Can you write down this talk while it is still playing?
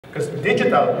Because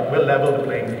digital will level the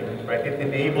playing field, right? It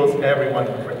enables everyone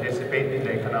to participate in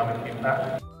the economic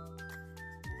impact.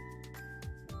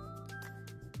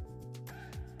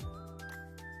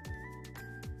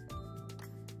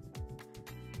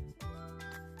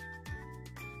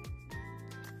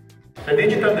 The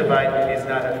digital divide is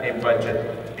not a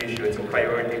budget issue, it's a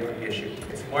priority issue.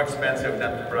 It's more expensive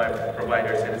than to provide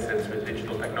our citizens with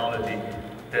digital technology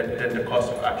than the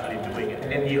cost of actually doing it.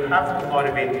 And you have to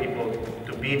motivate people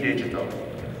to be digital,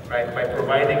 right? By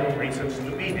providing reasons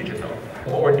to be digital.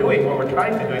 What we're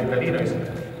trying to do in Talino is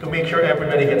to make sure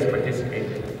everybody gets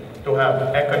participated, to have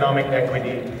economic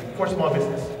equity for small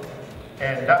business.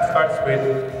 And that starts with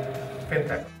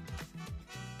fintech.